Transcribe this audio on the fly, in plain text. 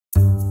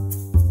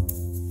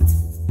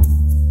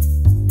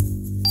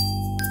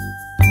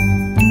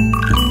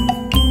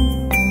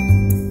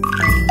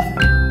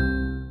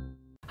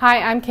Hi,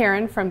 I'm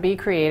Karen from Be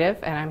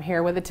Creative, and I'm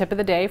here with a tip of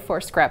the day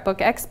for Scrapbook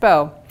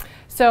Expo.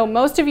 So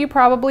most of you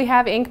probably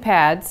have ink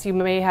pads. You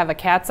may have a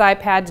cat's eye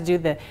pad to do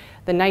the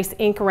nice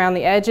ink around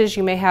the edges.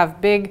 You may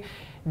have big,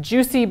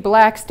 juicy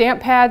black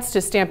stamp pads to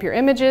stamp your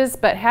images,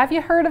 but have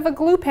you heard of a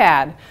glue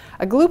pad?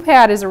 A glue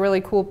pad is a really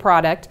cool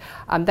product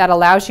that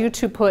allows you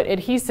to put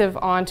adhesive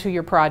onto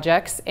your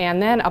projects and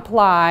then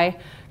apply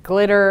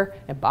glitter,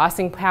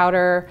 embossing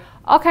powder,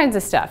 all kinds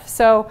of stuff.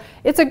 So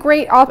it's a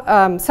great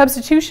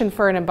substitution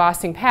for an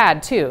embossing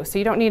pad too. So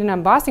you don't need an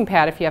embossing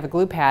pad if you have a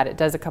glue pad. It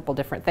does a couple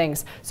different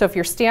things. So if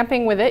you're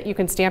stamping with it, you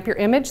can stamp your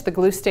image, the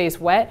glue stays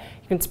wet,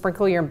 you can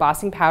sprinkle your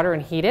embossing powder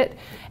and heat it,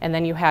 and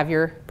then you have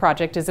your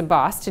project is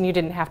embossed and you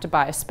didn't have to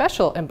buy a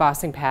special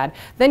embossing pad.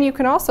 Then you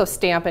can also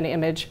stamp an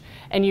image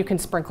and you can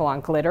sprinkle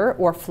on glitter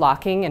or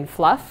flocking and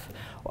fluff.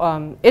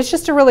 It's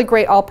just a really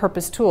great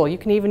all-purpose tool. You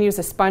can even use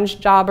a sponge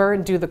jobber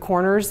and do the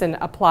corners and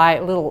apply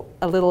a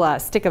little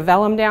stick of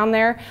vellum down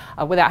there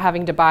without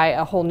having to buy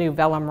a whole new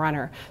vellum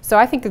runner. So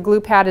I think a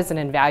glue pad is an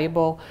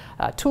invaluable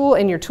tool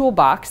in your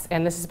toolbox,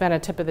 and this has been a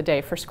tip of the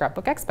day for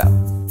Scrapbook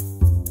Expo.